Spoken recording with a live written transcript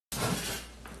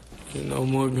Ain't no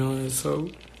more guns, so.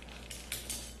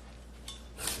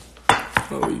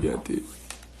 Oh, we got this.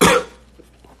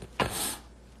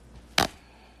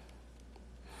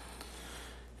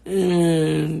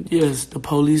 And yes, the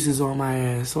police is on my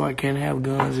ass, so I can't have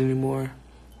guns anymore.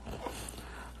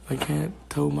 I can't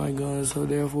tow my guns, so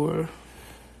therefore,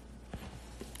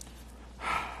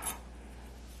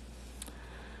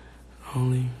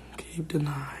 only keep the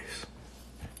knives.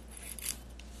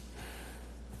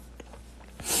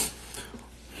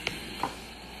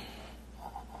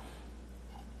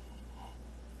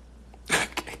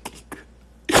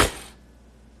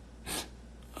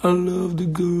 I love the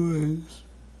guns.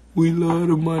 We love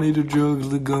the money, the drugs,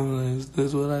 the guns.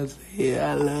 That's what I say.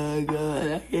 I love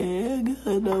guns. I can't have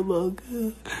guns no more.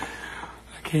 Guns.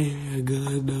 I can't have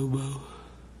guns no more.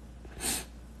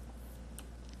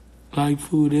 Like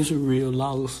food, it's a real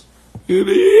loss. It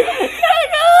is.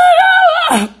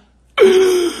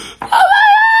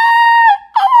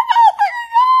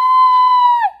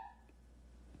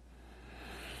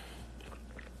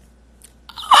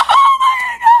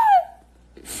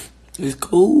 It's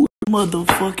cool.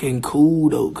 Motherfucking cool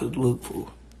though, cause look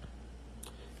for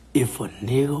if a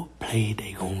nigga play,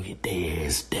 they gon' get their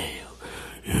ass down.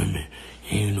 You know what I mean?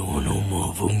 Ain't no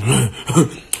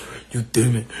motherfucking you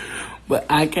feel me? But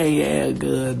I can't have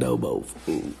guns no more,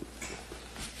 fool.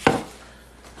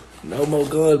 No more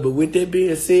guns, but with that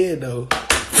being said though,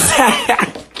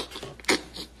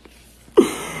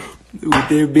 with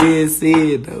that being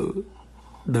said though,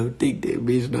 don't think that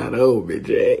bitch not on me,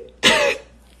 Jack.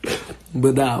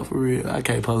 But nah, for real, I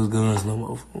can't post guns no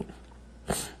more, fool.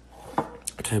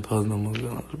 I can't post no more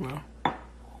guns, bro.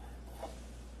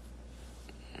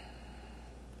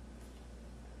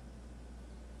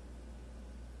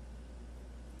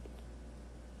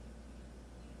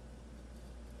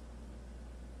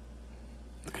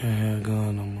 Can't have a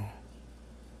gun no more.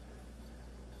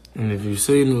 And if you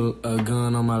seen a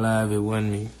gun on my live, it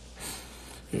wasn't me.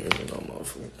 You ain't no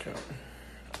motherfucking count.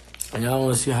 And y'all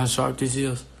wanna see how sharp this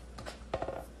is?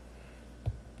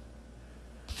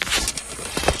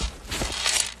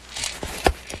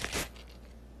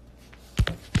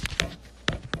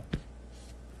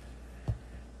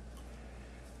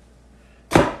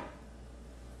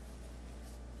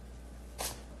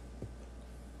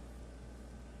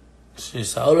 Shit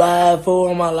so live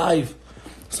for my life.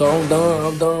 So I'm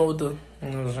done with the, you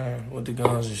know what I'm saying, with the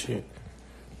guns and shit.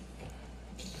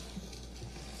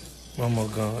 No more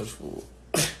guns, fool.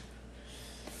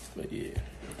 But yeah.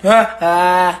 Ha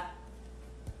ha!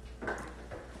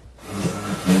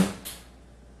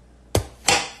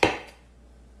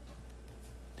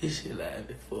 This shit live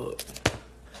as fuck.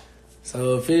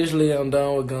 So officially I'm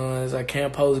done with guns. I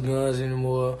can't post guns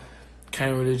anymore.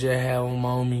 Can't really just have them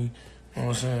on me. You know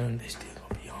what I'm saying? They still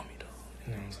gonna be on me though.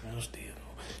 You know what I'm saying?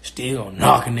 I'm still gonna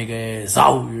knock a nigga ass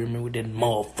out. You remember with that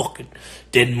motherfucking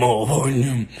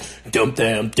dumb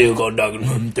thing. I'm still gonna knock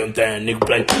him. Dumb thing.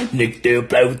 Nigga still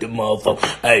play with the motherfucker.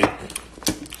 Hey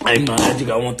man, I just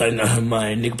got one thing to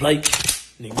my nigga play.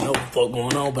 Nigga know what the fuck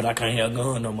going on, but I can't have a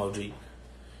gun no more, G.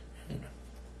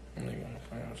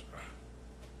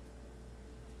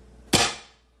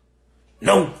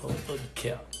 No motherfucking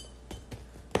cap.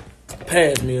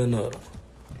 Pass me another.